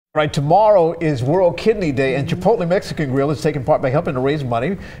Right, tomorrow is World Kidney Day, and Chipotle Mexican Grill is taking part by helping to raise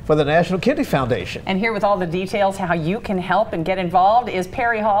money for the National Kidney Foundation. And here with all the details how you can help and get involved is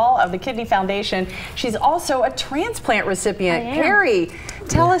Perry Hall of the Kidney Foundation. She's also a transplant recipient. Perry,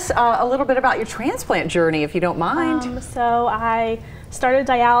 tell us a little bit about your transplant journey, if you don't mind. So I started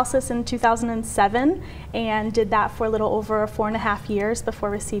dialysis in 2007 and did that for a little over 4.5 years before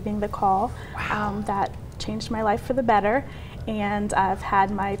receiving the call. Wow. That changed my life for the better. And I've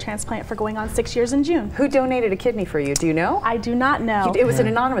had my transplant for going on 6 years in June. Who donated a kidney for you? Do you know? I do not know. It was an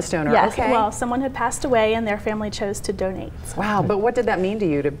anonymous donor. Yes. Okay. Well, someone had passed away and their family chose to donate. Wow, but what did that mean to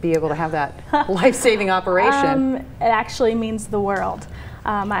you to be able to have that life-saving operation? It actually means the world.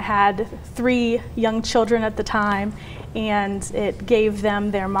 I had 3 young children at the time, and it gave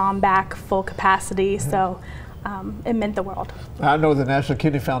them their mom back full capacity. So it meant the world. I know the National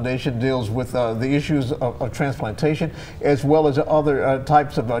Kidney Foundation deals with the issues of transplantation, as well as other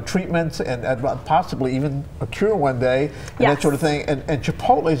types of treatments and possibly even a cure one day, and that sort of thing. And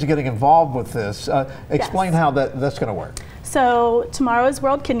Chipotle is getting involved with this. Explain how that's going to work. So tomorrow is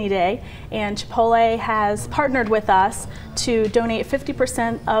World Kidney Day, and Chipotle has partnered with us to donate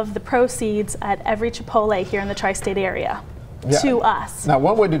 50% of the proceeds at every Chipotle here in the tri-state area. To us. Now,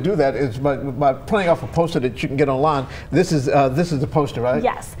 one way to do that is by printing off a poster that you can get online. This is the poster, right?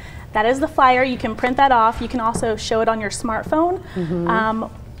 Yes, that is the flyer. You can print that off. You can also show it on your smartphone,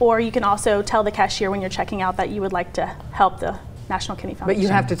 or you can also tell the cashier when you're checking out that you would like to help the National Kidney Foundation. But you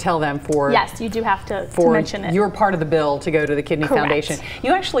have to tell them for... Yes, you do have to mention it. You're part of the bill to go to the Kidney Correct. Foundation.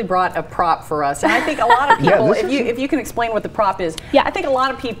 You actually brought a prop for us, and I think a lot of people, if you can explain what the prop is, I think a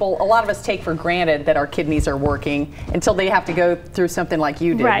lot of us take for granted that our kidneys are working until they have to go through something like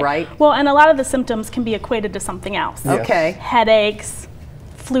you did, right? Well, and a lot of the symptoms can be equated to something else. Yes. Okay. Headaches,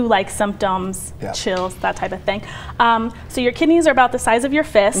 flu-like symptoms, chills, that type of thing. So your kidneys are about the size of your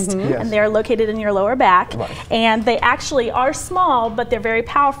fist, and they're located in your lower back. And they actually are small, but they're very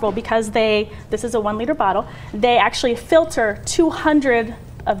powerful because this is a 1 liter bottle, they actually filter 200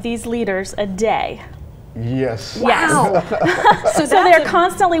 of these liters a day. Yes. Wow. So they're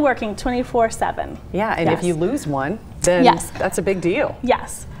constantly working 24/7. Yeah, and if you lose one, then that's a big deal.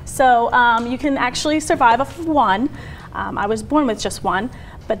 Yes. So you can actually survive off of one. I was born with just one,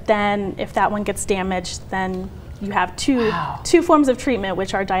 but then if that one gets damaged, then you have two forms of treatment,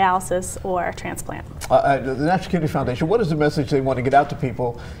 which are dialysis or transplant. The National Kidney Foundation, what is the message they want to get out to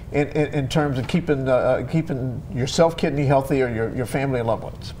people in terms of keeping yourself kidney healthy, or your family and loved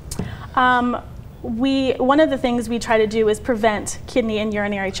ones? One of the things we try to do is prevent kidney and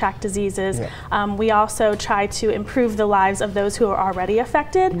urinary tract diseases. We also try to improve the lives of those who are already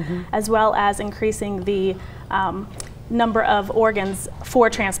affected, as well as increasing the number of organs for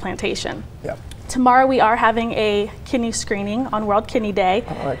transplantation. Tomorrow we are having a kidney screening on World Kidney Day.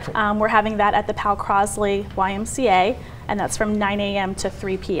 We're having that at the Pal Crosley YMCA, and that's from 9 a.m. to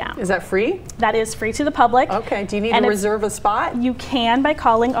 3 p.m. Is that free? That is free to the public. Okay, do you need to reserve a spot? You can by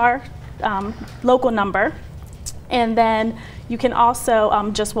calling our local number, and then you can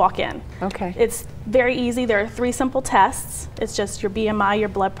also just walk in. Okay. It's very easy. There are 3 simple tests. It's just your BMI, your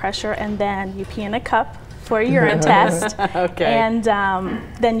blood pressure, and then you pee in a cup for a urine test. And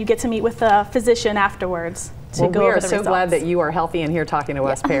then you get to meet with a physician afterwards to go over the results. We are so glad that you are healthy and here talking to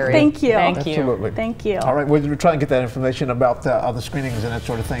us, Perry. Thank you. Thank you. Absolutely. Thank you. All right, we're trying to get that information about all the screenings and that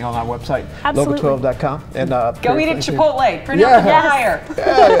sort of thing on our website, local12.com. And go eat at Chipotle. Print out the flyer.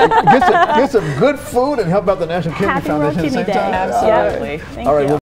 Get some good food and help out the National Kidney Foundation at the same time. Absolutely. All right.